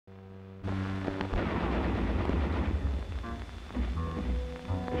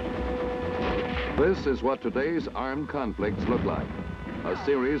This is what today's armed conflicts look like. A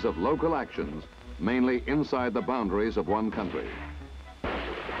series of local actions, mainly inside the boundaries of one country.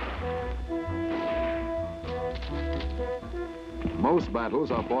 Most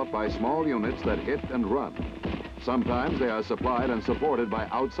battles are fought by small units that hit and run. Sometimes they are supplied and supported by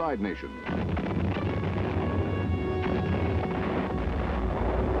outside nations.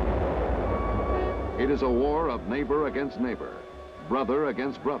 It is a war of neighbor against neighbor, brother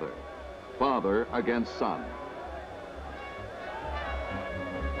against brother, father against son.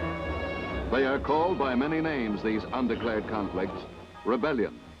 They are called by many names, these undeclared conflicts: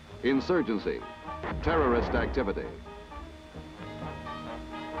 rebellion, insurgency, terrorist activity.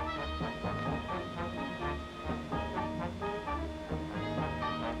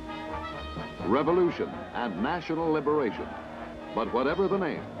 Revolution and national liberation. But whatever the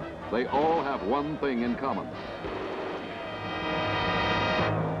name, they all have one thing in common.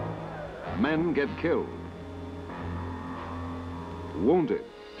 Men get killed, wounded,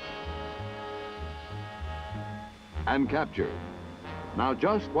 and captured. Now,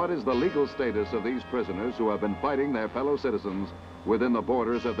 just what is the legal status of these prisoners who have been fighting their fellow citizens within the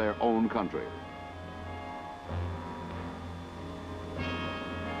borders of their own country?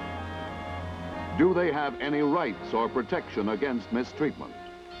 Do they have any rights or protection against mistreatment?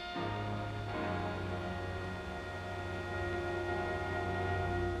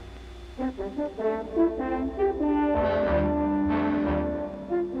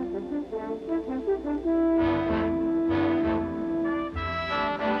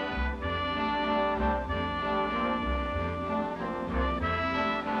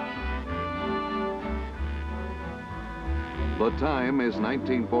 The time is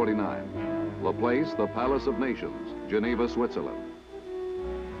 1949. The place, the Palace of Nations, Geneva, Switzerland.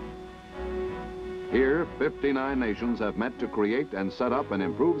 Here, 59 nations have met to create and set up an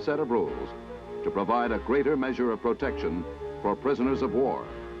improved set of rules to provide a greater measure of protection for prisoners of war,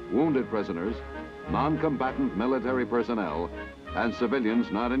 wounded prisoners, non-combatant military personnel, and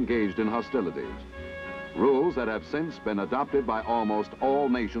civilians not engaged in hostilities. Rules that have since been adopted by almost all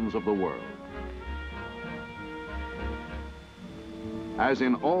nations of the world. As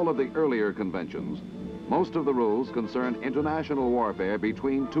in all of the earlier conventions, most of the rules concern international warfare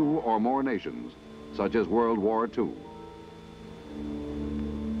between two or more nations, such as World War II.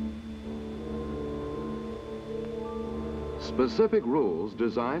 Specific rules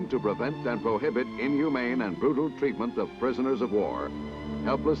designed to prevent and prohibit inhumane and brutal treatment of prisoners of war,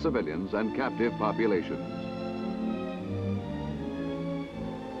 helpless civilians, and captive populations.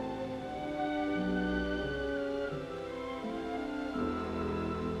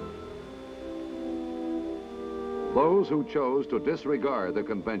 Those who chose to disregard the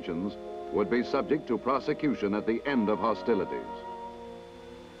conventions would be subject to prosecution at the end of hostilities.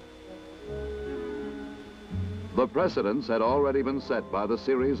 The precedents had already been set by the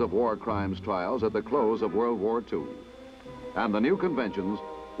series of war crimes trials at the close of World War II, and the new conventions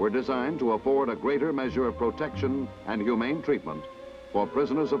were designed to afford a greater measure of protection and humane treatment for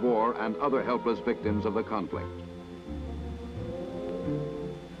prisoners of war and other helpless victims of the conflict.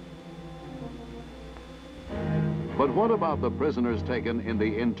 But what about the prisoners taken in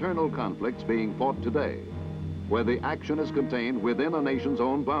the internal conflicts being fought today, where the action is contained within a nation's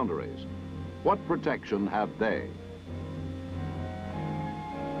own boundaries? What protection have they?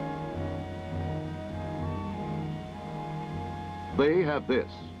 They have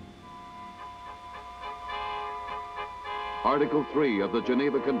this. Article 3 of the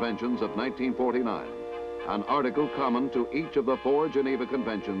Geneva Conventions of 1949, an article common to each of the 4 Geneva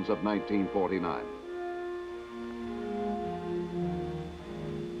Conventions of 1949.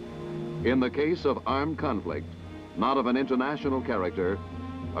 In the case of armed conflict, not of an international character,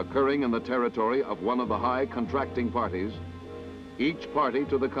 occurring in the territory of one of the high contracting parties, each party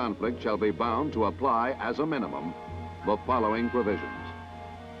to the conflict shall be bound to apply as a minimum the following provisions.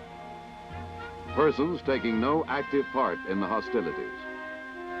 Persons taking no active part in the hostilities.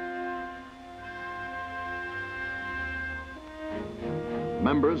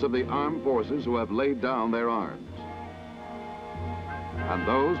 Members of the armed forces who have laid down their arms. And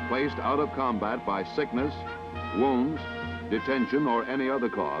those placed out of combat by sickness, wounds, detention, or any other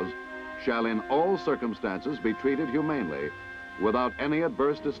cause shall in all circumstances be treated humanely without any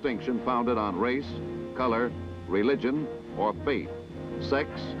adverse distinction founded on race, color, religion, or faith, sex,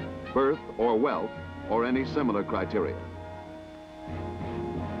 birth, or wealth, or any similar criteria.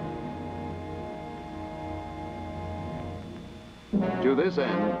 To this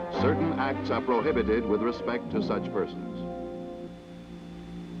end, certain acts are prohibited with respect to such persons.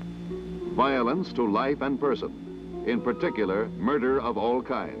 Violence to life and person, in particular, murder of all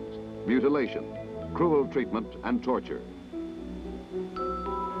kinds, mutilation, cruel treatment and torture.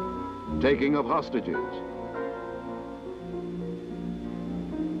 Taking of hostages.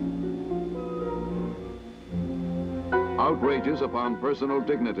 Outrages upon personal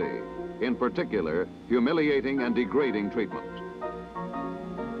dignity, in particular, humiliating and degrading treatment.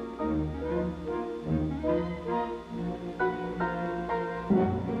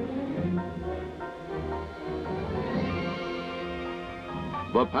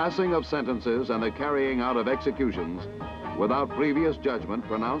 The passing of sentences and the carrying out of executions without previous judgment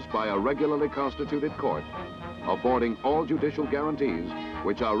pronounced by a regularly constituted court, affording all judicial guarantees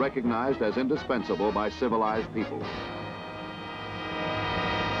which are recognized as indispensable by civilized peoples.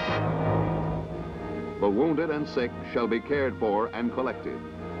 The wounded and sick shall be cared for and collected.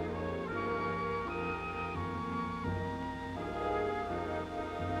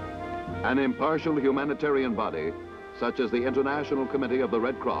 An impartial humanitarian body, such as the International Committee of the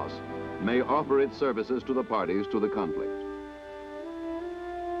Red Cross, may offer its services to the parties to the conflict.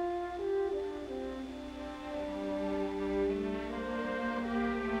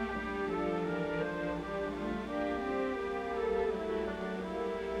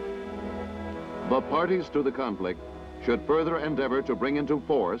 The parties to the conflict should further endeavor to bring into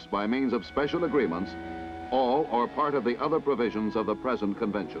force, by means of special agreements, all or part of the other provisions of the present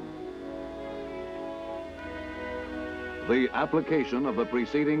convention. The application of the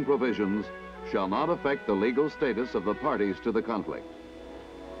preceding provisions shall not affect the legal status of the parties to the conflict.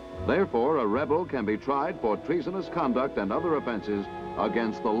 Therefore, a rebel can be tried for treasonous conduct and other offenses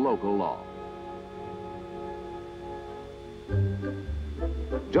against the local law.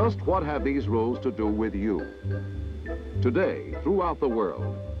 Just what have these rules to do with you? Today, throughout the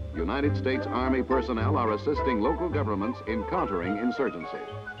world, United States Army personnel are assisting local governments in countering insurgency.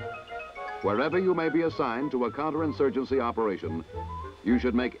 Wherever you may be assigned to a counterinsurgency operation, you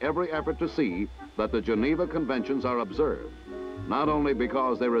should make every effort to see that the Geneva Conventions are observed, not only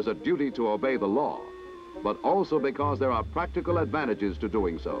because there is a duty to obey the law, but also because there are practical advantages to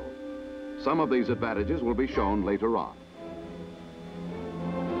doing so. Some of these advantages will be shown later on.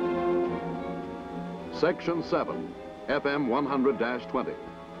 Section 7, FM 100-20,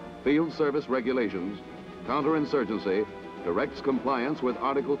 Field Service Regulations, Counterinsurgency, directs compliance with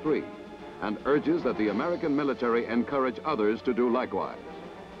Article 3, and urges that the American military encourage others to do likewise.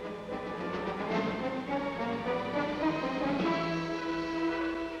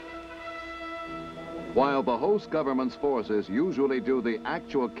 While the host government's forces usually do the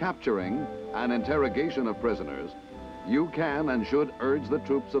actual capturing and interrogation of prisoners, you can and should urge the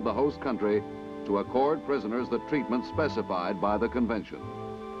troops of the host country to accord prisoners the treatment specified by the convention.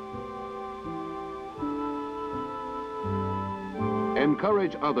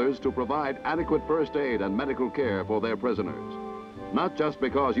 Encourage others to provide adequate first aid and medical care for their prisoners, not just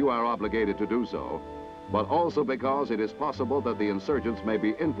because you are obligated to do so, but also because it is possible that the insurgents may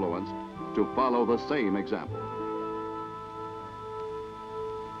be influenced to follow the same example.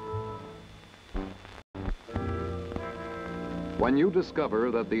 When you discover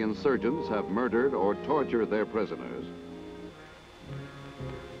that the insurgents have murdered or tortured their prisoners,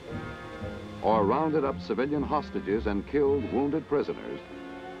 or rounded up civilian hostages and killed wounded prisoners,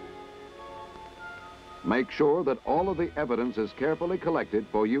 make sure that all of the evidence is carefully collected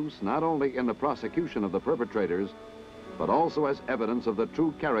for use not only in the prosecution of the perpetrators, but also as evidence of the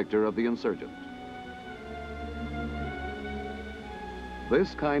true character of the insurgent.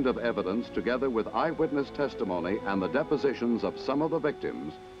 This kind of evidence, together with eyewitness testimony and the depositions of some of the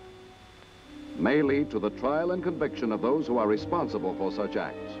victims, may lead to the trial and conviction of those who are responsible for such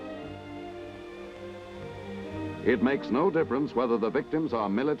acts. It makes no difference whether the victims are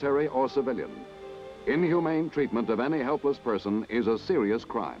military or civilian. Inhumane treatment of any helpless person is a serious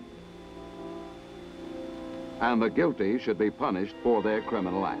crime, and the guilty should be punished for their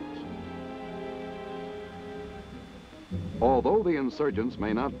criminal acts. Although the insurgents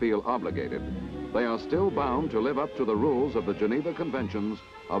may not feel obligated, they are still bound to live up to the rules of the Geneva Conventions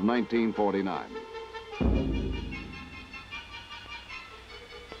of 1949.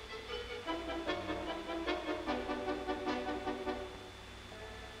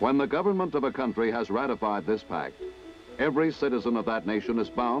 When the government of a country has ratified this pact, every citizen of that nation is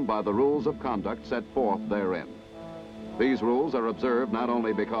bound by the rules of conduct set forth therein. These rules are observed not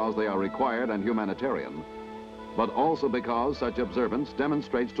only because they are required and humanitarian, but also because such observance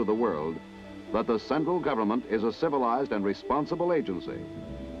demonstrates to the world that the central government is a civilized and responsible agency,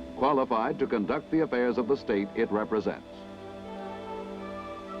 qualified to conduct the affairs of the state it represents.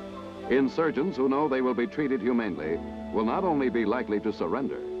 Insurgents who know they will be treated humanely will not only be likely to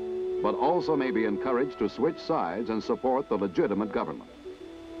surrender, but also may be encouraged to switch sides and support the legitimate government.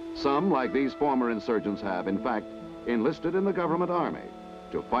 Some, like these former insurgents, have, in fact, enlisted in the government army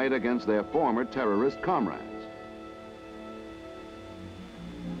to fight against their former terrorist comrades.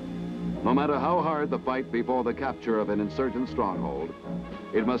 No matter how hard the fight before the capture of an insurgent stronghold,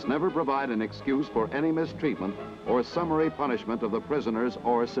 it must never provide an excuse for any mistreatment or summary punishment of the prisoners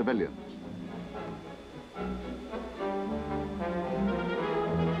or civilians.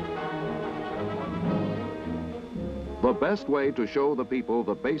 The best way to show the people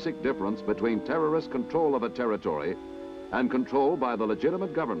the basic difference between terrorist control of a territory and control by the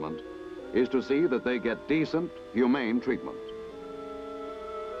legitimate government is to see that they get decent, humane treatment.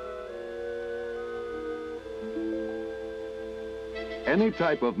 Any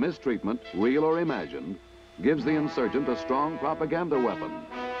type of mistreatment, real or imagined, gives the insurgent a strong propaganda weapon,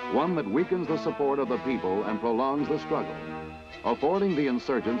 one that weakens the support of the people and prolongs the struggle, affording the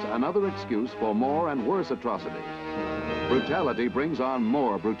insurgents another excuse for more and worse atrocities. Brutality brings on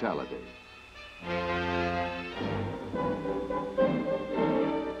more brutality.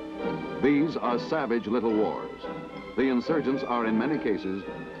 These are savage little wars. The insurgents are in many cases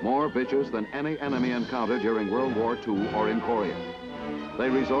more vicious than any enemy encountered during World War II or in Korea. They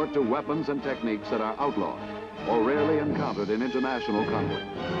resort to weapons and techniques that are outlawed or rarely encountered in international conflicts.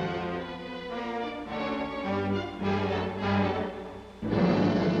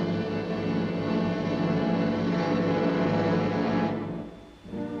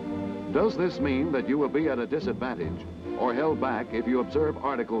 Does this mean that you will be at a disadvantage or held back if you observe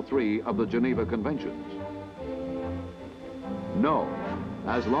Article 3 of the Geneva Conventions? No.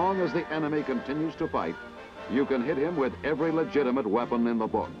 As long as the enemy continues to fight, you can hit him with every legitimate weapon in the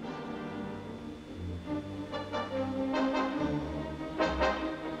book.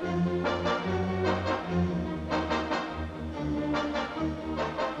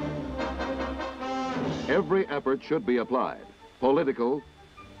 Every effort should be applied, political,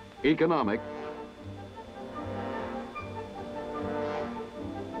 economic,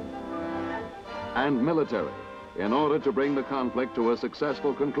 and military, in order to bring the conflict to a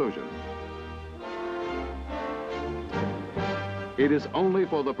successful conclusion. It is only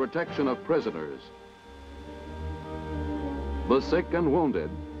for the protection of prisoners, the sick and wounded,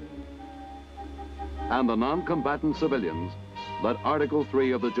 and the non-combatant civilians that Article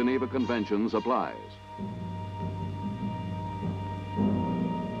 3 of the Geneva Conventions applies.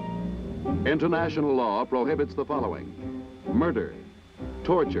 International law prohibits the following: murder,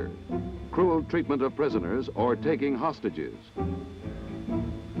 torture, cruel treatment of prisoners, or taking hostages,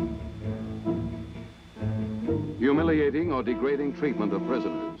 humiliating or degrading treatment of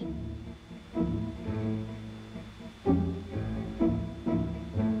prisoners,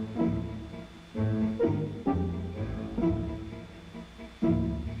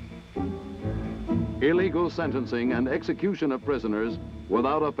 illegal sentencing and execution of prisoners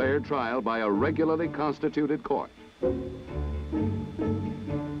without a fair trial by a regularly constituted court.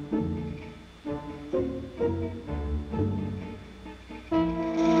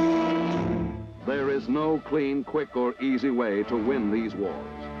 There is no clean, quick, or easy way to win these wars.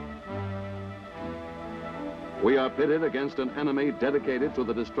 We are pitted against an enemy dedicated to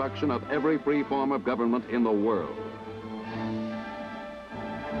the destruction of every free form of government in the world.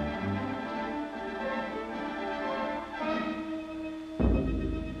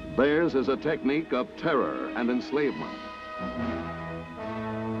 Theirs is a technique of terror and enslavement,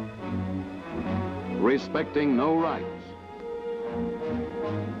 respecting no rights,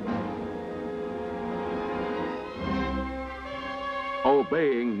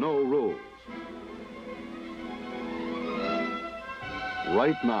 obeying no rules.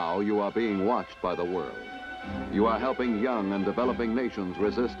 Right now, you are being watched by the world. You are helping young and developing nations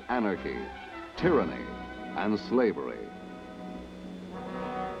resist anarchy, tyranny, and slavery.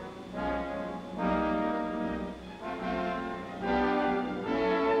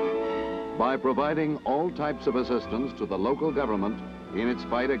 By providing all types of assistance to the local government in its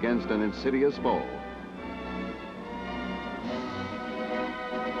fight against an insidious foe.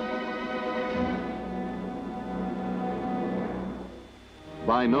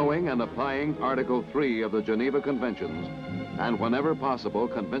 By knowing and applying Article 3 of the Geneva Conventions, and whenever possible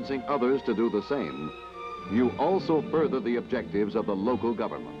convincing others to do the same, you also further the objectives of the local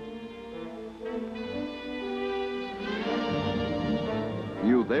government.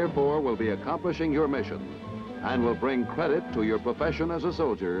 You therefore will be accomplishing your mission and will bring credit to your profession as a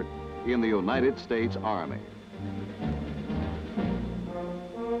soldier in the United States Army.